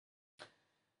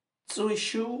Zui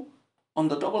Shu on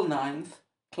the double ninth,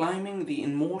 climbing the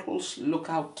Immortal's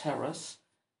lookout terrace,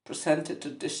 presented to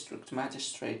District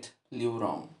Magistrate Liu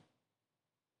Rong.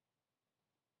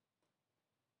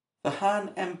 The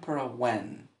Han Emperor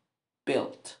Wen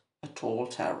built a tall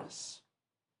terrace.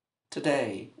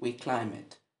 Today we climb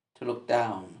it to look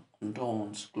down on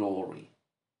dawn's glory.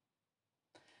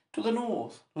 To the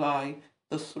north lie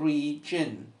the three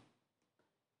Jin,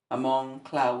 among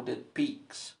clouded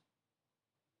peaks.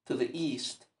 To the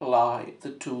east lie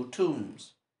the two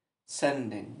tombs,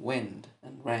 sending wind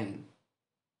and rain.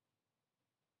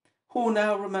 Who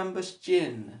now remembers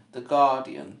Jin, the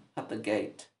guardian at the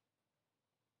gate?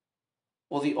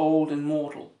 Or the old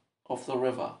immortal of the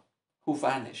river who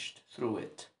vanished through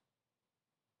it?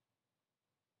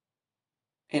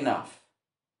 Enough.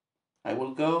 I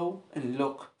will go and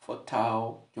look for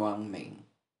Tao Yuanming.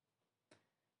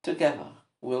 Together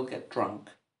we'll get drunk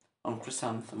on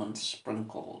chrysanthemum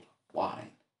sprinkled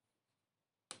wine.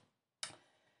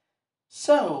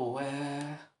 So,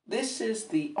 this is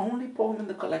the only poem in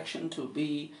the collection to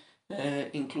be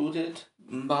included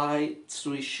by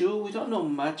Zui Shu. We don't know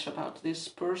much about this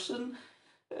person.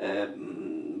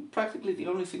 Practically the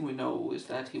only thing we know is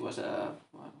that he was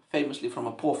famously from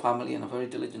a poor family and a very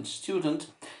diligent student.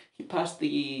 He passed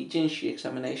the Jinshi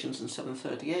examinations in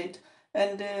 738,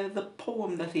 and the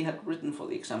poem that he had written for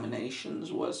the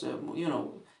examinations was,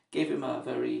 gave him a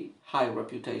very high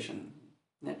reputation.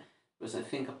 Yeah? It was, I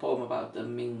think, a poem about the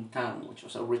Ming Tang, which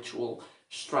was a ritual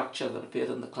structure that appeared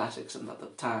in the classics and that the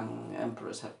Tang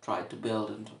emperors had tried to build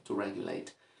and to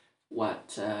regulate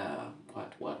what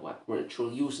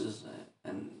ritual uses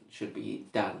and should be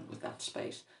done with that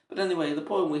space. But anyway, the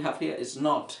poem we have here is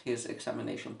not his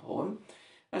examination poem.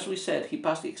 As we said, he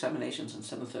passed the examinations in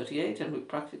 738 and we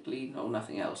practically know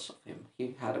nothing else of him.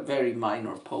 He had a very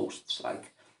minor posts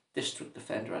like district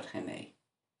defender at Henei.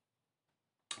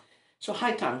 So,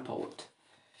 High Tang poet.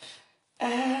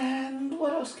 And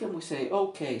what else can we say?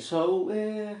 Okay, so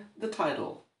the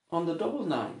title, On the Double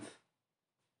Ninth.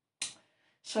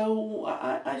 So,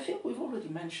 I think we've already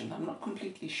mentioned, I'm not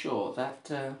completely sure, that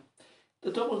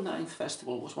the Double Ninth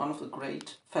Festival was one of the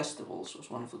great festivals, was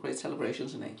one of the great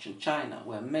celebrations in ancient China,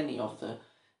 where many of the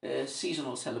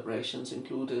seasonal celebrations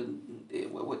included,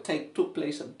 took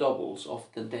place at doubles of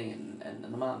the day and the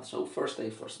month. So first day,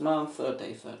 first month, third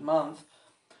day, third month,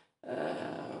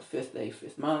 fifth day,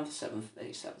 fifth month, seventh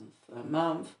day, seventh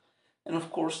month, and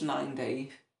of course 9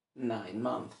 day, 9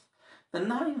 month. The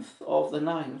 9th of the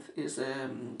 9th is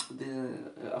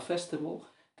a festival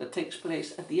that takes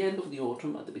place at the end of the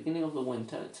autumn, at the beginning of the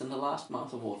winter. It's in the last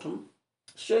month of autumn.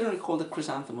 It's generally called the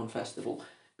Chrysanthemum Festival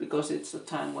because it's the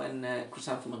time when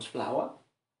chrysanthemums flower.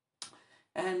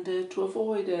 And to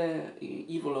avoid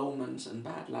evil omens and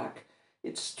bad luck,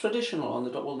 it's traditional on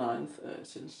the double ninth,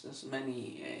 since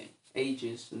many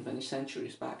ages and many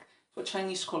centuries back, for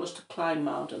Chinese scholars to climb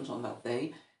mountains on that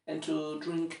day and to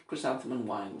drink chrysanthemum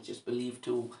wine, which is believed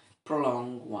to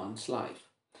prolong one's life.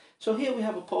 So here we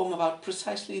have a poem about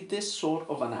precisely this sort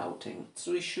of an outing.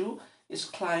 Zui Shu is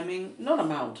climbing, not a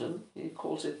mountain, he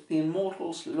calls it the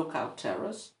Immortal's lookout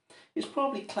terrace. He's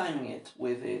probably climbing it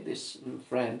with this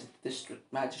friend,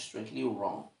 District Magistrate Liu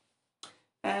Rong.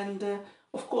 And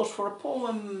of course, for a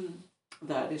poem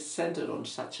that is centered on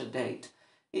such a date,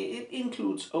 it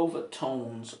includes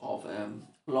overtones of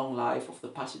long life, of the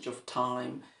passage of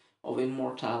time, of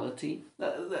immortality.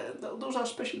 Those are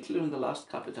especially clear in the last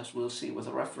couplet, as we'll see, with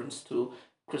a reference to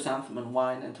chrysanthemum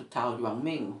wine and to Tao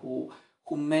Yuanming, who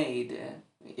made,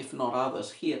 if not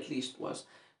others, he at least was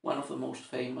one of the most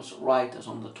famous writers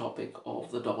on the topic of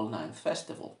the Double Ninth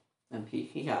Festival. And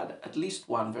he had at least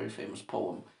one very famous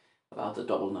poem about the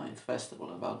Double Ninth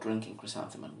Festival, about drinking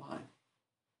chrysanthemum wine.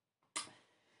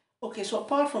 Okay, so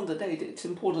apart from the date, it's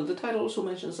important, the title also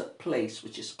mentions a place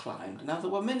which is climbed. Now, there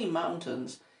were many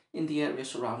mountains in the area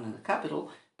surrounding the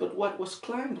capital, but what was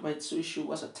climbed by Zui Shu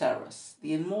was a terrace,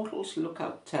 the Immortal's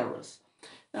Lookout Terrace.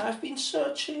 Now, I've been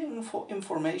searching for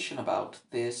information about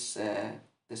this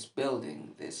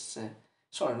building, it's a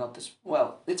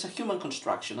human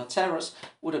construction. A terrace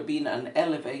would have been an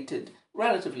elevated,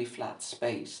 relatively flat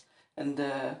space, and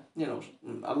a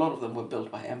lot of them were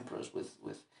built by emperors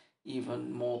with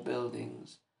even more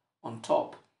buildings on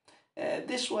top.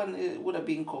 This one would have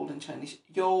been called in Chinese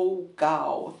You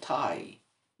Gao Tai,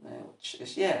 which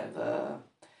is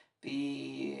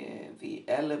the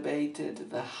elevated,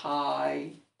 the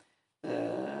high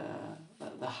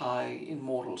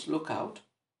Immortal's Lookout.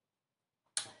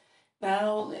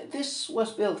 Now, this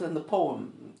was built, and the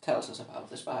poem tells us about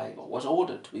this, was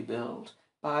ordered to be built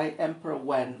by Emperor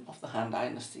Wen of the Han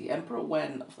Dynasty. Emperor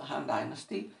Wen of the Han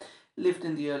Dynasty lived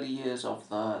in the early years of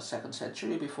the 2nd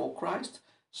century before Christ.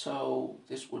 So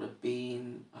this would have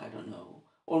been, I don't know,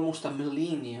 almost a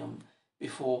millennium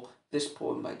before this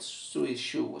poem by Sui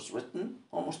Shu was written,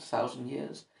 almost 1,000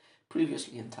 years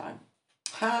previously in time.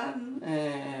 Han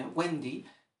Wendi,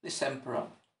 this emperor,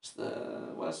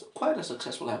 was quite a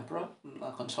successful emperor,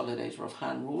 a consolidator of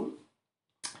Han rule.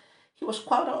 He was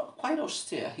quite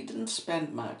austere. He didn't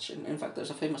spend much. In fact, there's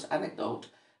a famous anecdote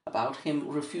about him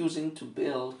refusing to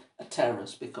build a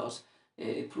terrace because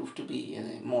it proved to be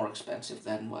more expensive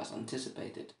than was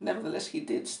anticipated. Nevertheless, he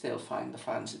did still find the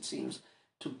funds, it seems,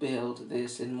 to build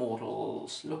this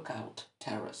Immortal's lookout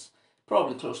terrace,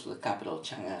 probably close to the capital,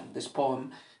 Chang'an. This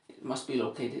poem must be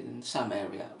located in some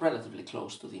area relatively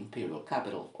close to the imperial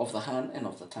capital of the Han and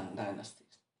of the Tang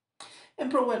dynasties.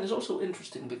 Emperor Wen is also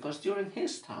interesting because during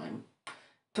his time,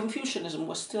 Confucianism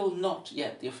was still not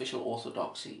yet the official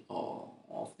orthodoxy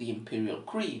of the imperial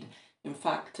creed. In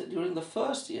fact, during the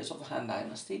first years of the Han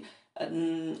Dynasty, a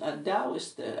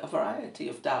variety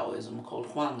of Taoism called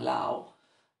Huang Lao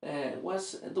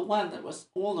was the one that was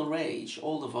all the rage,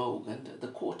 all the vogue, and the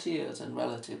courtiers and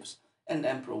relatives and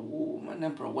Emperor Wu and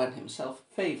Emperor Wen himself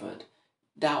favored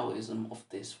Taoism of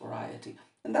this variety.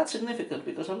 And that's significant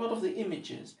because a lot of the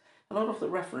images, a lot of the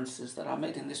references that are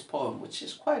made in this poem, which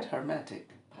is quite hermetic,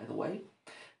 by the way,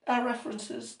 are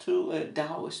references to a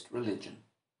Taoist religion.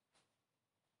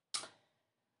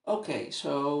 Okay,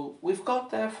 so we've got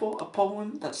therefore a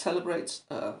poem that celebrates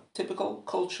a typical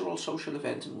cultural social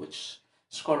event in which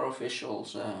scholar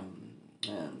officials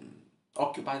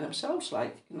occupy themselves,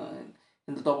 like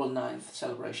in the double ninth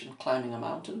celebration, climbing a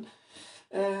mountain.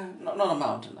 Not a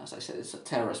mountain, as I said, it's a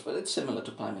terrace, but it's similar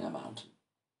to climbing a mountain.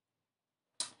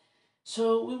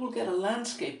 So we will get a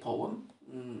landscape poem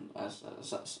as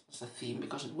a theme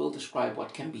because it will describe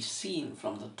what can be seen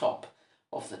from the top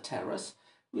of the terrace.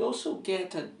 We also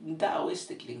get a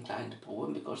Taoistically inclined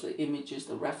poem because the images,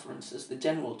 the references, the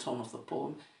general tone of the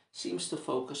poem seems to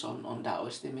focus on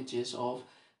Taoist images of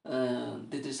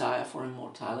the desire for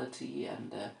immortality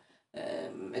and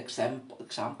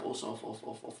examples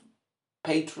of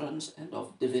patrons and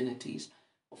of divinities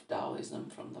of Taoism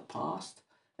from the past.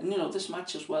 And this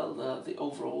matches well the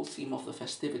overall theme of the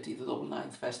festivity, the Double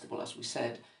Ninth Festival, as we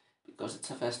said, because it's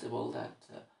a festival that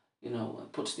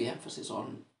puts the emphasis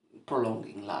on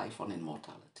prolonging life, on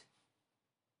immortality.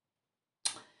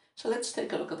 So let's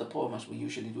take a look at the poem as we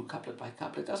usually do, couplet by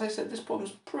couplet. As I said, this poem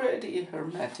is pretty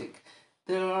hermetic.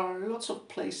 There are lots of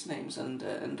place names and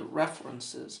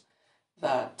references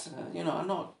that are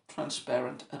not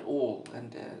transparent at all,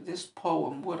 and this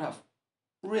poem would have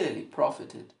really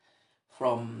profited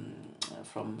from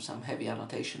some heavy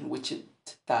annotation, which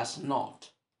it does not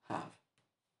have.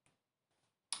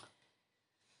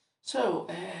 So,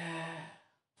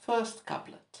 first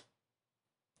couplet.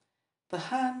 The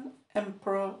Han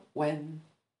Emperor Wen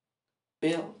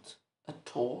built a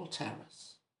tall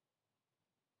terrace.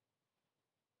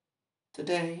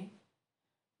 Today,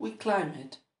 we climb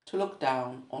it to look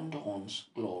down on dawn's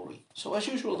glory. So as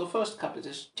usual, the first couplet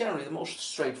is generally the most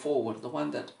straightforward, the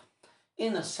one that,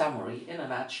 in a summary, in a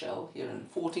nutshell, here in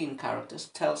 14 characters,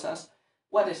 tells us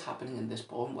what is happening in this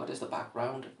poem, what is the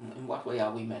background, in what way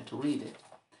are we meant to read it.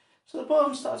 So the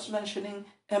poem starts mentioning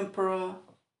Emperor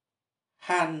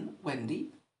Han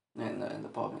Wendi. In the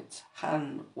poem it's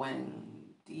Han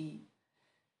Wendi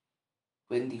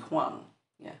Huang.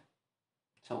 Yeah.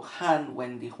 So Han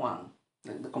Wendi Huang,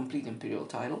 the complete imperial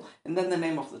title, and then the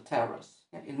name of the terrace.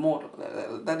 Yeah,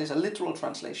 Immortal. That is a literal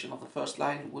translation of the first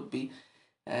line would be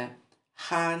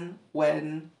Han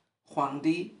Wen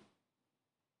Huangdi,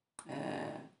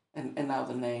 and now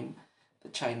the name, the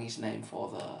Chinese name for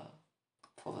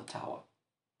the tower,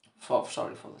 for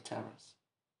the terrace.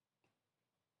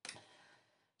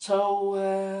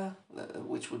 So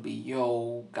which would be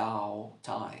Yo Gao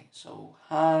Tai. So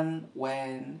Han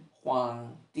Wen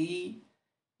Huang Di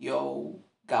Yo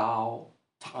Gao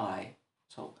Tai.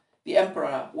 So the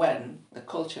Emperor Wen, the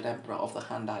cultured emperor of the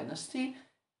Han Dynasty,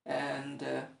 and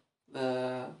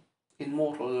the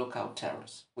Immortal Lookout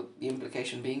Terrace, with the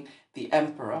implication being the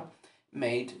emperor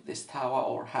made this tower,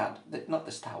 or had, not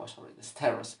this tower, sorry, this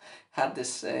terrace, had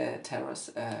this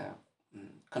terrace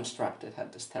constructed,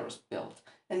 had this terrace built.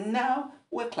 And now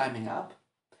we're climbing up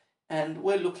and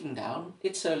we're looking down.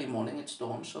 It's early morning, it's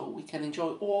dawn, so we can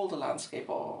enjoy all the landscape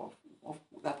of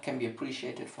that can be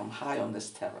appreciated from high on this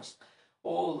terrace.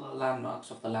 All the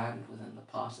landmarks of the land within the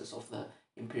passes of the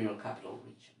imperial capital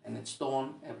region. And it's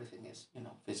dawn, everything is,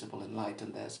 visible in light,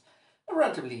 and there's a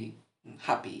relatively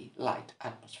happy, light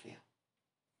atmosphere.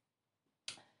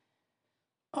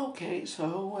 Okay,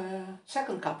 so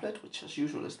second couplet, which as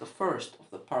usual is the first of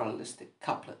the parallelistic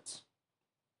couplets.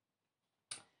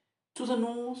 To the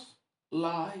north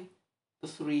lie the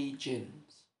three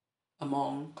jinns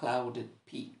among clouded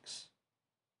peaks.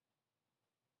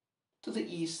 To the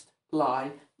east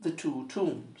lie the two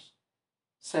tombs,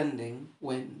 sending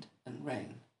wind and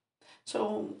rain.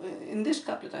 So in this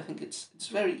couplet, I think it's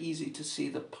very easy to see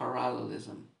the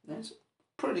parallelism. It's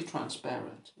pretty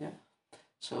transparent. Yeah.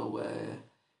 So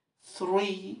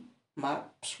three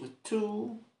maps with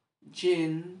two,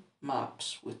 jinn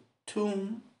maps with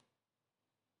tomb,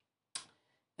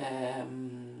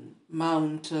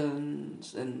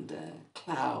 mountains and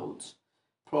clouds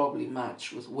probably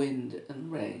match with wind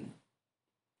and rain.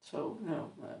 So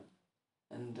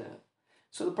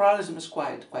so the parallelism is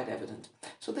quite evident.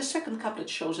 So this second couplet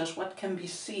shows us what can be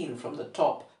seen from the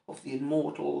top of the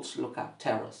Immortal's lookout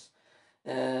terrace.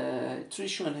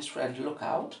 Trishu and his friend look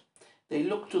out. They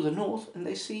look to the north and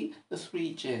they see the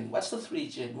three jinn. What's the three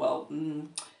jinn? Well,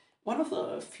 one of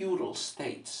the feudal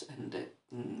states and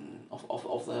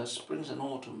of the springs and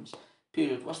autumns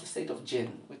period was the state of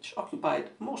Jin, which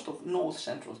occupied most of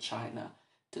north-central China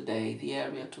today, the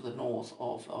area to the north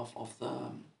of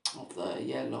the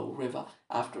Yellow River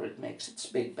after it makes its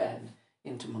big bend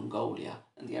into Mongolia,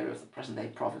 and the area of the present-day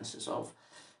provinces of,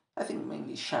 I think,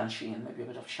 mainly Shanxi and maybe a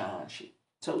bit of Shaanxi.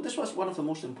 So this was one of the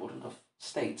most important of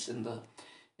states in the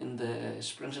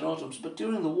springs and autumns, but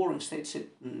during the warring states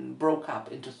it broke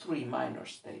up into three minor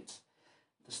states,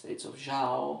 the states of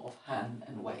Zhao, of Han,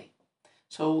 and Wei.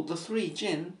 So the three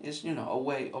jin is, a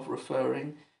way of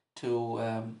referring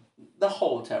to the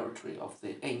whole territory of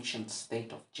the ancient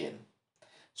state of Jin.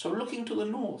 So looking to the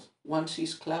north, one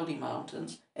sees cloudy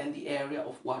mountains and the area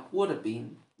of what would have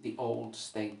been the old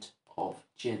state of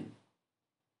Jin.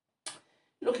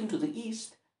 Looking to the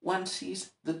east, one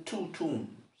sees the two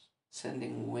tombs,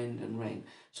 sending wind and rain.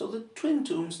 So the twin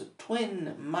tombs, the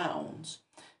twin mounds,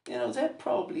 they're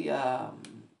probably a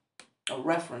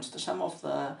reference to some of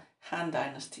the Han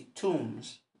Dynasty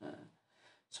tombs.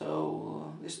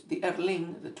 So the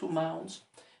Erling, the two mounds.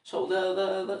 So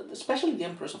especially the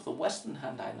emperors of the Western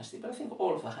Han Dynasty, but I think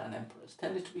all of the Han emperors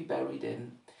tended to be buried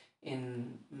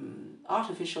in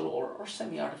artificial or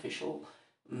semi-artificial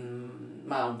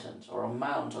mountains, or a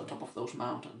mound on top of those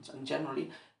mountains, and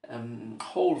generally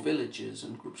whole villages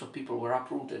and groups of people were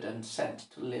uprooted and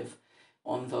sent to live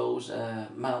on those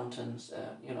mountains,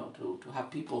 to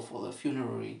have people for the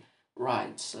funerary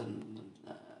rites and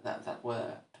that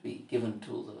were to be given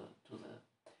to the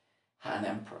Han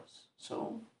emperors.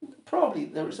 So probably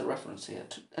there is a reference here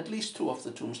to at least two of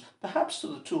the tombs, perhaps to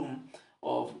the tomb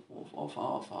of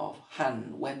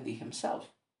Han Wendy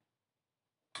himself.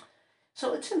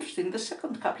 So it's interesting, the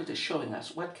second couplet is showing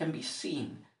us what can be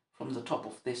seen from the top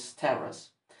of this terrace.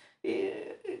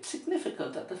 It's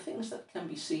significant that the things that can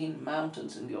be seen,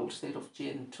 mountains in the old state of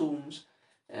Jin, tombs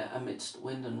amidst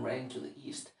wind and rain to the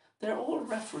east, they're all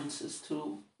references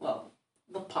to,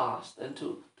 the past and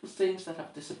to things that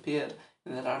have disappeared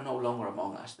and that are no longer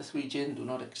among us. The three Jin do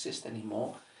not exist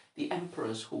anymore. The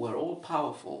emperors who were all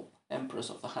powerful, emperors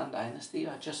of the Han Dynasty,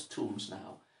 are just tombs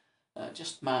now.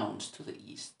 Just mounds to the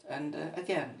east. And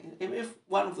again, if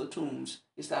one of the tombs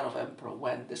is that of Emperor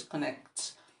Wen, this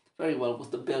connects very well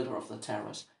with the builder of the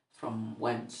terrace, from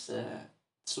whence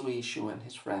Cui Shu and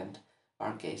his friend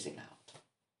are gazing out.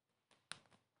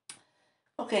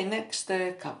 Okay, next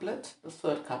couplet, the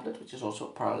third couplet, which is also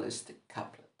a parallelistic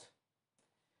couplet.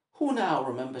 Who now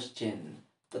remembers Jin,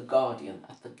 the guardian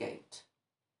at the gate,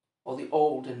 or the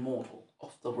old immortal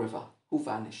of the river who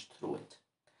vanished through it?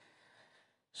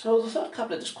 So the third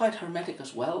couplet is quite hermetic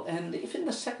as well, and if in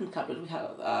the second couplet we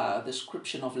have a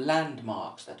description of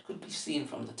landmarks that could be seen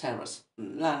from the terrace,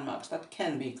 landmarks that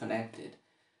can be connected,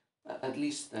 at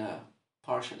least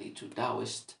partially, to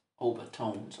Taoist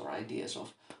overtones or ideas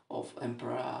of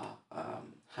Emperor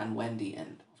Han Wendy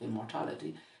and of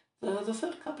immortality, the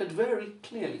third couplet very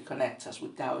clearly connects us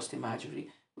with Taoist imagery,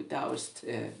 with Taoist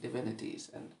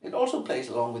divinities, and it also plays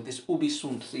along with this Ubi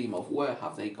Sunt theme of where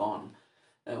have they gone.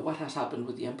 What has happened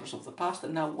with the emperors of the past,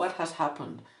 and now what has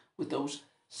happened with those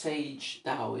sage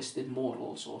Taoist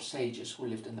immortals or sages who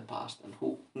lived in the past, and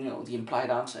who, the implied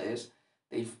answer is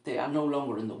they are no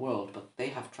longer in the world, but they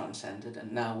have transcended,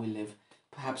 and now we live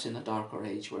perhaps in a darker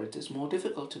age where it is more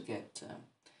difficult to get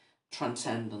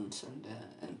transcendence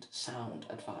and sound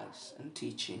advice and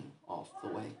teaching of the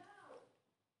way.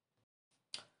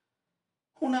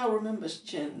 Who now remembers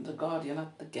Jin, the guardian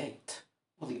at the gate,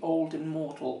 or the old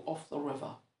immortal of the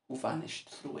river who vanished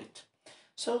through it?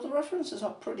 So the references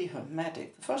are pretty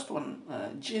hermetic. The first one,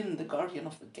 Jin, the guardian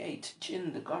of the gate,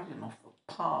 Jin, the guardian of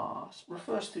the past,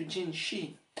 refers to Jin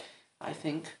Shi, I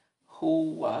think,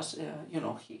 who was,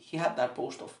 he had that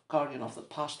post of guardian of the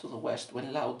past to the west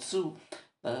when Lao Tzu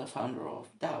the founder of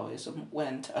Taoism,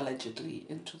 went allegedly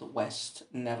into the West,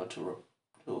 never to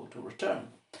return.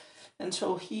 And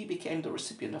so he became the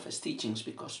recipient of his teachings,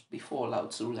 because before Lao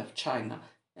Tzu left China,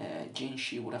 Jin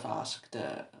Shi would have asked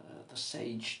the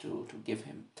sage to give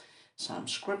him some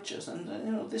scriptures.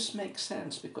 And this makes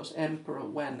sense, because Emperor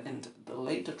Wen and the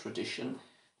later tradition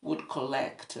would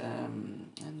collect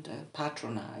and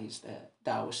patronize the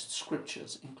Taoist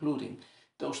scriptures, including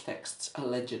those texts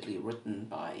allegedly written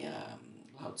by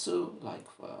Lao Tzu,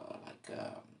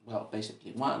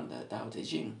 basically one, the Tao Te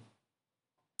Ching.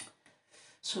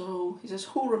 So he says,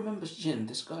 who remembers Jin,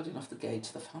 this guardian of the gates,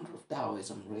 the founder of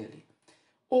Taoism, really?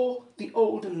 Or the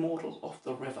old immortal of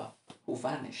the river, who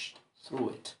vanished through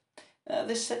it?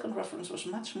 This second reference was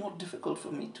much more difficult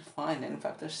for me to find. In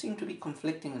fact, there seem to be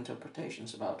conflicting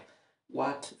interpretations about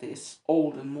what this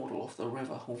old immortal of the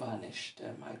river who vanished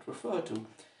might refer to.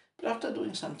 But after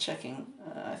doing some checking,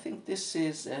 I think this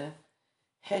is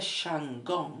He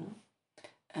Shanggong,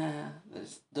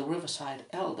 the riverside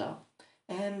elder,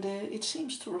 and it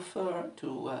seems to refer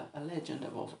to a legend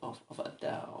of a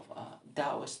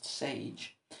Taoist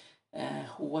sage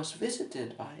who was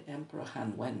visited by Emperor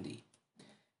Han Wendi,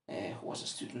 who was a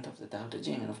student of the Tao Te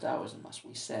Ching and of Taoism, as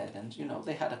we said. And,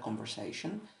 they had a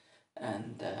conversation,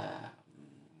 and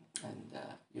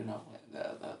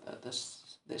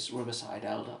this riverside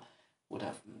elder would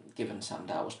have given some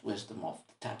Taoist wisdom of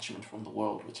detachment from the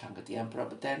world which hung at the emperor.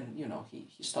 But then,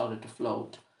 he started to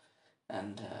float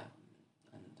and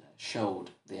showed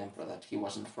the emperor that he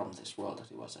wasn't from this world, that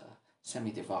he was a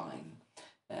semi-divine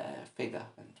figure,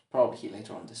 and probably he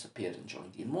later on disappeared and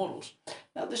joined the Immortals.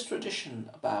 Now, this tradition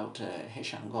about He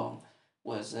Shanggong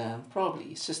was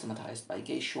probably systematized by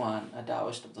Ge Xuan, a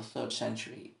Taoist of the 3rd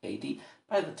century AD.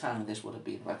 By the time this would have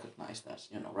been recognized as,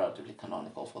 relatively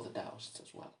canonical for the Taoists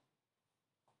as well.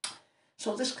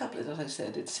 So this couplet, as I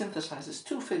said, it synthesizes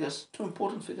two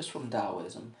important figures from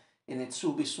Taoism in its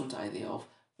Subi Sunt idea of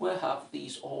where have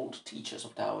these old teachers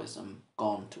of Taoism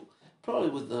gone to? Probably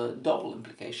with the double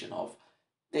implication of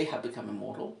they have become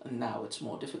immortal, and now it's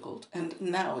more difficult. And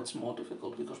now it's more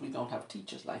difficult because we don't have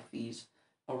teachers like these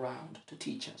around to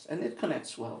teach us. And it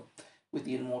connects well with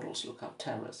the Immortals Lookout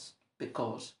Terrace,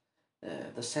 because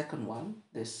the second one,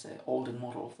 this old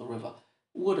immortal of the river,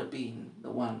 would have been the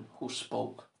one who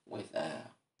spoke with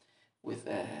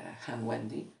Han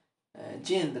Wendi.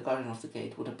 Jin, the guardian of the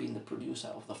gate, would have been the producer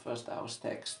of the first Taoist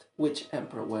text, which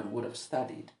Emperor Wen would have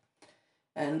studied.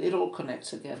 And it all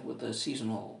connects again with the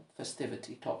seasonal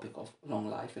festivity topic of long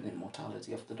life and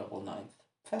immortality of the Double Ninth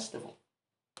Festival.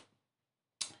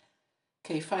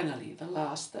 Okay, finally, the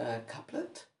last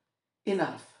couplet.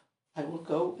 Enough, I will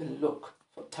go and look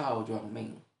for Tao Juang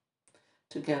Ming.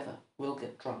 Together we'll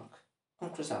get drunk on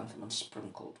chrysanthemum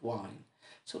sprinkled wine.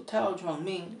 So Tao Juang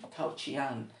Ming, Tao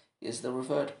Qian, is the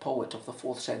revered poet of the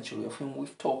 4th century, of whom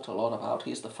we've talked a lot about.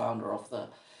 He's the founder of the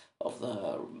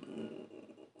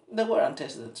there were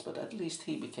antecedents, but at least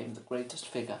he became the greatest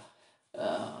figure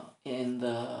in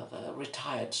the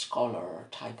retired scholar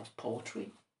type of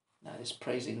poetry. That is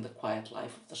praising the quiet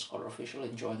life of the scholar official,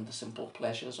 enjoying the simple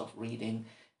pleasures of reading,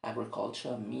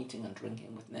 agriculture, meeting and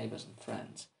drinking with neighbors and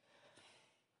friends.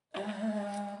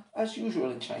 As usual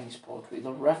in Chinese poetry,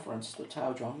 the reference to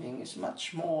Tao Zhuangming is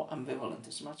much more ambivalent,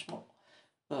 is much more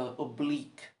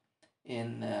oblique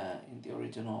in the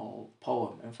original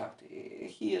poem. In fact,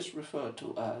 he is referred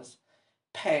to as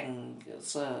Peng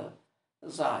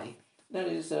Zai. That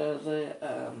is the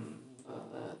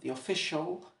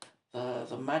official,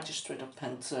 the magistrate of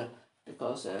Pengzi,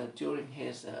 because during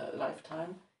his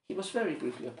lifetime he was very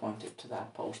briefly appointed to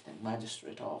that posting,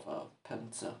 magistrate of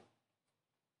Pengzi.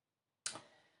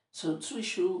 So Cui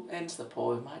Shu ends the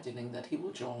poem imagining that he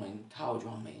will join Tao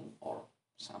Zhuangming or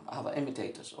some other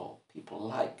imitators or people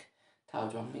like Tao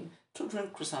Zhuangming to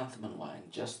drink chrysanthemum wine,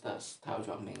 just as Tao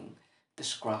Zhuangming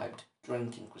described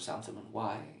drinking chrysanthemum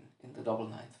wine in the Double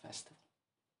Ninth Festival.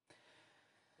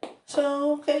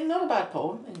 So, okay, not a bad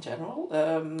poem in general,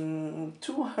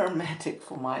 too hermetic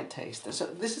for my taste. So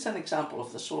this is an example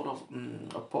of the sort of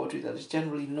poetry that is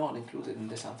generally not included in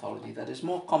this anthology, that is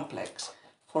more complex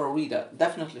for a reader,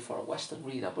 definitely for a Western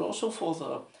reader, but also for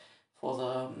the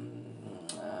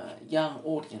young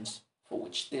audience for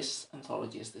which this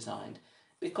anthology is designed.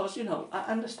 Because,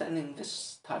 understanding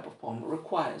this type of poem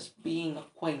requires being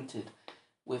acquainted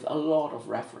with a lot of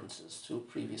references to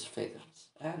previous figures.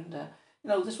 And,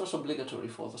 this was obligatory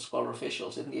for the scholar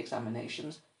officials in the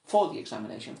examinations. For the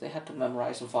examinations, they had to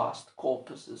memorize vast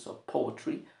corpuses of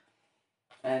poetry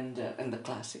and the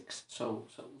classics. So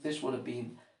this would have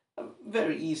been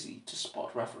very easy to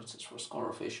spot references for a scholar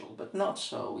official, but not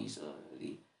so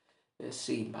easily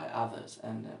seen by others,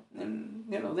 and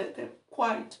they're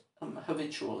quite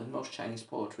habitual in most Chinese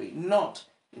poetry, not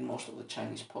in most of the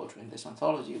Chinese poetry in this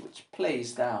anthology, which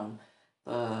plays down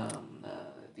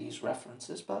these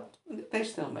references, but they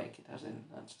still make it, as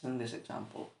in this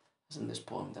example, as in this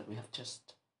poem that we have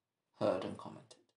just heard and commented.